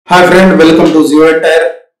Hi friend, welcome to GeoEntire.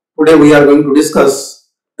 Today we are going to discuss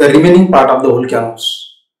the remaining part of the volcanoes.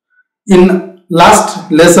 In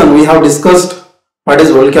last lesson we have discussed what is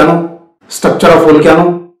volcano, structure of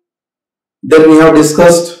volcano. Then we have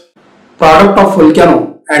discussed product of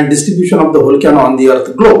volcano and distribution of the volcano on the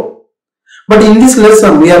earth globe. But in this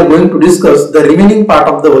lesson we are going to discuss the remaining part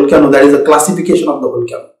of the volcano, that is the classification of the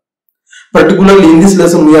volcano. Particularly in this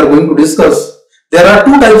lesson we are going to discuss there are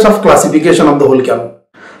two types of classification of the volcano.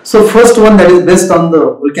 So first one, that is based on the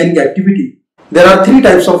volcanic activity. There are three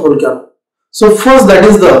types of volcano. So first, that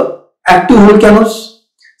is the active volcanoes.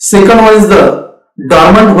 Second one is the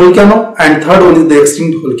dormant volcano, and third one is the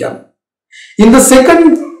extinct volcano. In the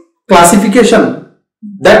second classification,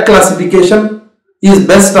 that classification is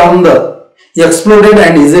based on the exploded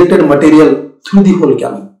and ejected material through the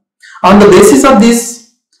volcano. On the basis of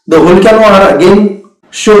this, the volcano are again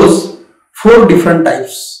shows four different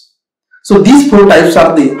types. So these four types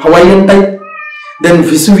are the Hawaiian type, then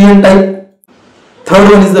Visuvian type,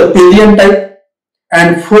 third one is the Pelean type,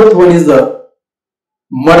 and fourth one is the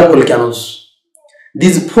mud volcanoes.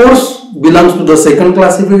 These four belongs to the second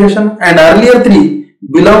classification, and earlier three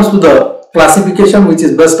belongs to the classification which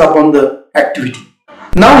is based upon the activity.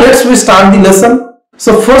 Now let's start the lesson.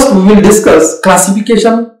 So first we will discuss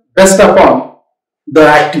classification based upon the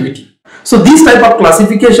activity. So this type of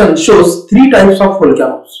classification shows three types of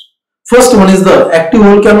volcanoes. First one is the active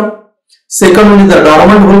volcano, second one is the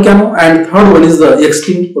dormant volcano, and third one is the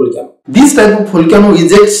extinct volcano. This type of volcano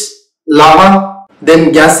ejects lava,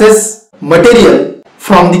 then gases, material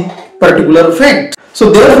from the particular vent.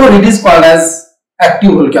 So therefore it is called as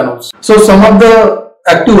active volcanoes. So some of the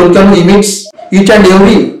active volcano emits each and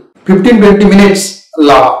every 15-20 minutes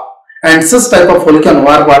lava, and such type of volcano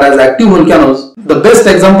are called as active volcanoes. The best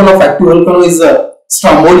example of active volcano is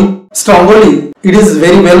Stromboli, it is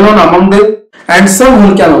very well known among them, and some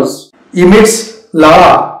volcanoes emits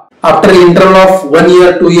lava after an interval of 1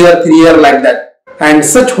 year, 2 year, 3 year like that, and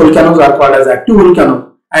such volcanoes are called as active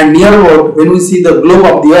volcano. And near about, when we see the globe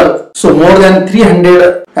of the earth, so more than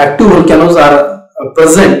 300 active volcanoes are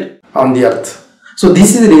present on the earth. So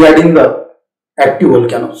this is regarding the active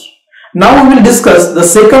volcanoes. Now we will discuss the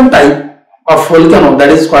second type of volcano, that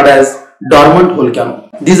is called as dormant volcano.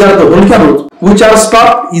 These are the volcanoes which are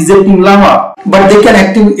stopped ejecting lava, but they can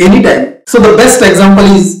active anytime. So the best example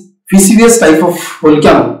is Visuvian type of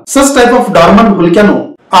volcano. Such type of dormant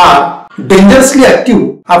volcano are dangerously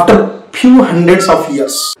active after few hundreds of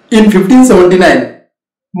years. In 1579,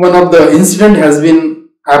 one of the incident has been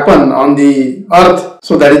happened on the earth.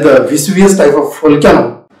 So that is the Visuvian type of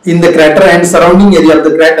volcano. In the crater and surrounding area of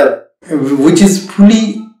the crater, which is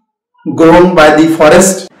fully grown by the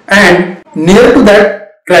forest, and near to that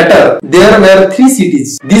crater there were three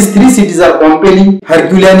cities. These three cities are Pelean,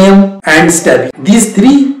 Herculaneum and Stabi. These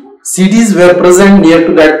three cities were present near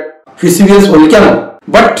to that Visuvian volcano.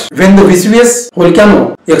 But when the Visuvian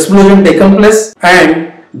volcano explosion taken place,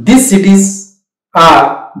 and these cities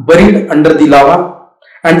are buried under the lava,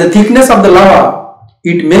 and the thickness of the lava,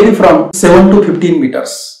 it may be from 7 to 15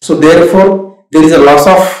 meters. So therefore there is a loss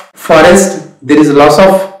of forest, there is a loss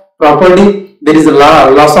of property, there is a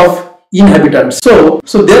loss of inhabitants. So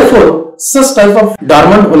therefore such type of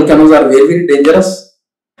dormant volcanoes are very dangerous,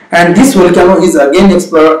 and this volcano is again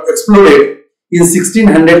exploded in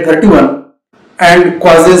 1631 and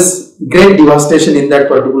causes great devastation in that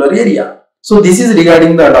particular area. So this is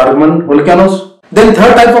regarding the dormant volcanoes. Then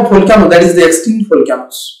third type of volcano, that is the extinct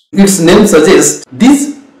volcanoes. Its name suggests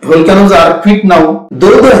these volcanoes are quit now.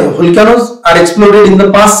 Though the volcanoes are exploded in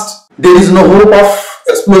the past, there is no hope of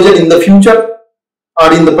explosion in the future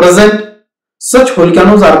or in the present. Such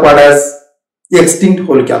volcanoes are called as extinct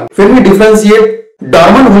volcano. When we differentiate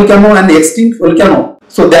dormant volcano and extinct volcano,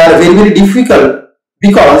 so they are very difficult,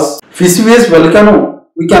 because Visuvian volcano,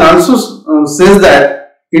 we can also say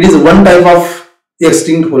that it is one type of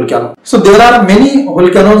extinct volcano. So there are many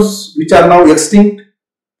volcanoes which are now extinct,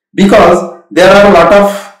 because there are a lot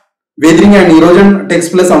of weathering and erosion takes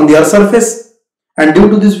place on the earth surface, and due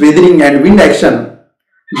to this weathering and wind action,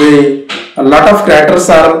 a lot of craters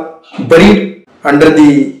are buried under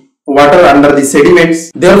the water, under the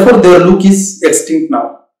sediments. Therefore their look is extinct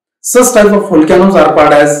now. Such type of volcanoes are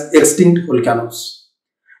called as extinct volcanoes.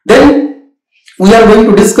 Then we are going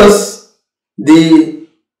to discuss the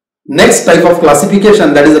next type of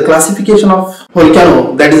classification, that is the classification of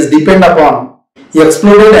volcano, that is depend upon the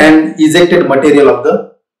exploded and ejected material of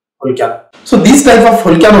the volcano. So these type of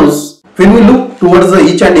volcanoes, when we look towards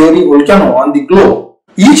each and every volcano on the globe,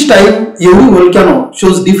 each time every volcano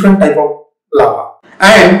shows different type of lava,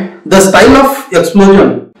 and the style of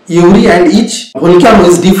explosion every and each volcano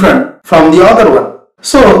is different from the other one.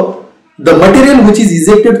 So The material which is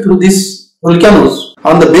ejected through these volcanoes,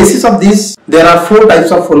 on the basis of this, there are 4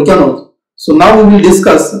 types of volcanoes. So now we will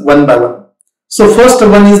discuss one by one. So first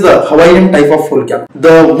one is the Hawaiian type of volcano.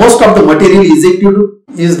 The most of the material ejected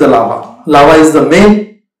is the lava. Lava is the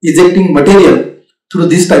main ejecting material through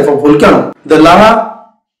this type of volcano. The lava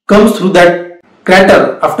comes through that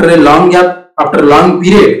crater after a long gap, after a long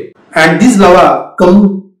period, and this lava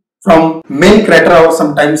comes from main crater or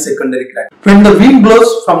sometimes secondary crater. When the wind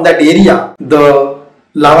blows from that area, the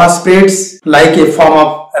lava spreads like a form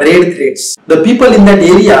of red threads. The people in that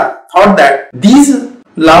area thought that these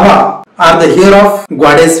lava are the hair of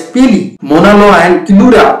goddess Pelean, Mauna Loa and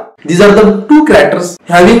Kilauea. These are the 2 craters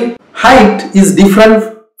having height is different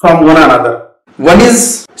from one another. One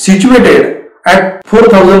is situated at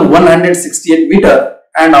 4168 meter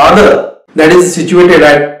and other that is situated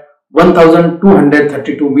at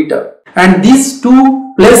 1232 meter. And these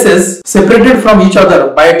 2 places separated from each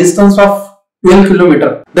other by a distance of 12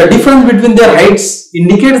 kilometer. The difference between their heights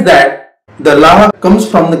indicates that the lava comes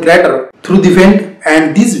from the crater through the vent,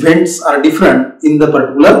 and these vents are different in the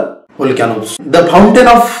particular volcanoes. The fountain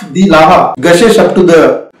of the lava gushes up to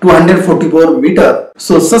the 244 meter.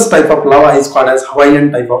 So such type of lava is called as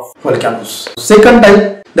Hawaiian type of volcanoes. Second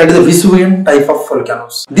type, that is the Visuvian type of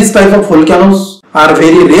volcanoes. This type of volcanoes are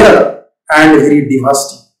very rare and very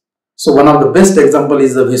devastating. So one of the best example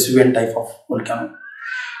is the Visuvian type of volcano.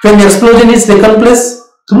 When the explosion is taken place,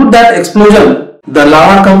 through that explosion the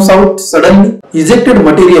lava comes out suddenly, ejected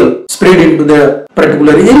material spread into the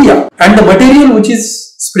particular area, and the material which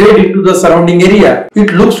is spread into the surrounding area,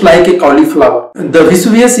 it looks like a cauliflower. The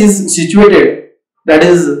Vesuvius is situated, that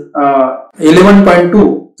is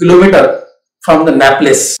 11.2 kilometer from the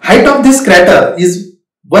Naples. Height of this crater is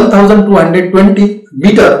 1220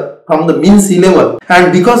 meter from the mean sea level,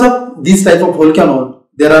 and because of this type of volcano,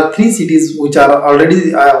 there are 3 cities which are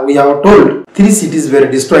already, we have told, 3 cities were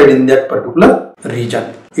destroyed in that particular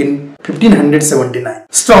region in 1579.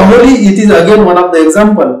 Stromboli, it is again one of the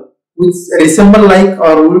example which resemble like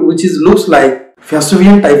or which is looks like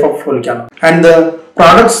Vesuvian type of volcano, and the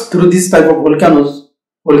products through this type of volcanoes,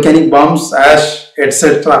 volcanic bombs, ash,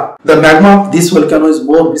 etc. The magma of this volcano is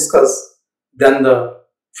more viscous than the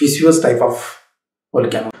Vesuvius type of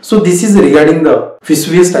volcano. So this is regarding the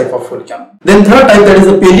Vesuvius type of volcano. Then third type, that is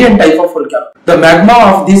the Pelean type of volcano. The magma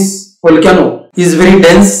of this volcano is very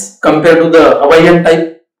dense compared to the Hawaiian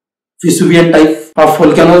type, Vesuvian type of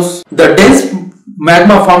volcanoes. The dense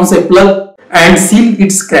magma forms a plug and seal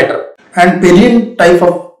its crater. And Pelean type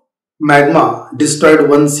of magma destroyed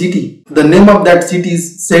one city. The name of that city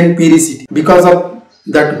is Saint Piri city. Because of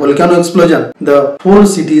that volcano explosion, the whole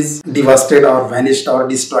city is devastated or vanished or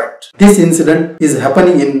destroyed. This incident is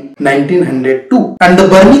happening in 1902. And the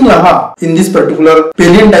burning lava in this particular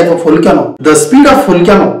Pelean type of volcano, the speed of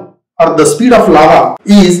volcano or the speed of lava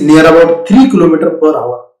is near about 3 km per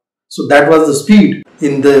hour. So that was the speed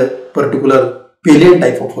in the particular Pelean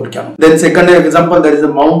type of volcano. Then second example, there is a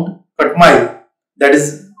Mount Katmai, that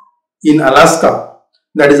is in Alaska.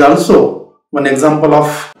 That is also one example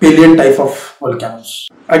of Pelean type of volcanoes.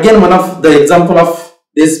 Again, one of the example of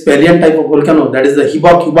this Pelean type of volcano, that is the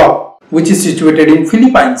Hibok, which is situated in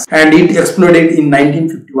Philippines, and it exploded in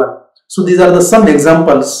 1951. So these are the some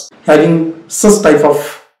examples having such type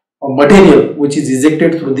of material which is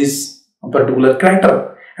ejected through this particular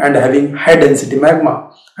crater and having high density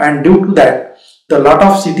magma, and due to that the lot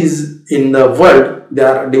of cities in the world, they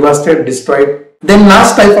are devastated, destroyed. Then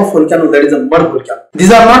last type of volcano, that is a mud volcano.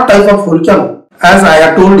 These are not type of volcano, as I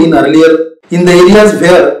have told in earlier, in the areas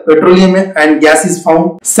where petroleum and gas is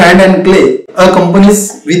found, sand and clay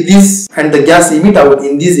accompanies with this and the gas emit out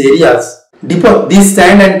in these areas. This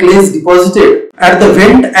sand and clay is deposited at the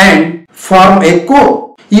vent and form a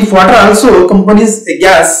core. If water also accompanies a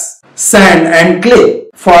gas, sand and clay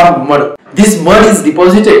form mud. This mud is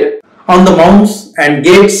deposited on the mounds and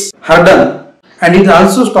gates harden, and it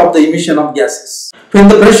also stops the emission of gases. When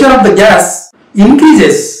the pressure of the gas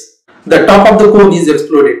increases, the top of the cone is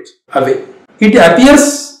exploded away. It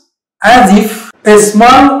appears as if a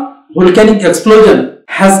small volcanic explosion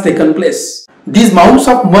has taken place. These mounds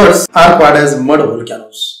of mud are called as mud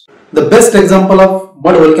volcanoes. The best example of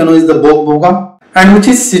mud volcano is the Boga, and which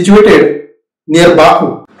is situated near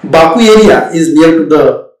Baku. Baku area is near to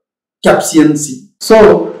the Caspian Sea.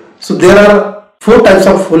 So there are 4 types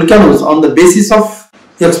of volcanoes on the basis of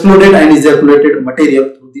exploded and ejaculated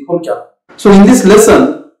material through the volcano. So in this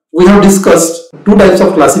lesson, we have discussed 2 types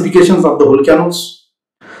of classifications of the volcanoes.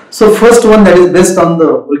 So first one, that is based on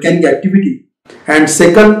the volcanic activity, and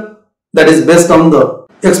second, that is based on the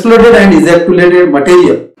exploded and ejaculated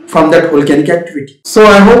material from that volcanic activity. So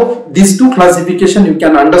I hope these two classification you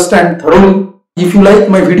can understand thoroughly. If you like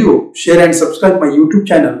my video, share and subscribe my YouTube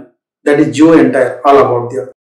channel, that is GeoEntire, all about the Earth.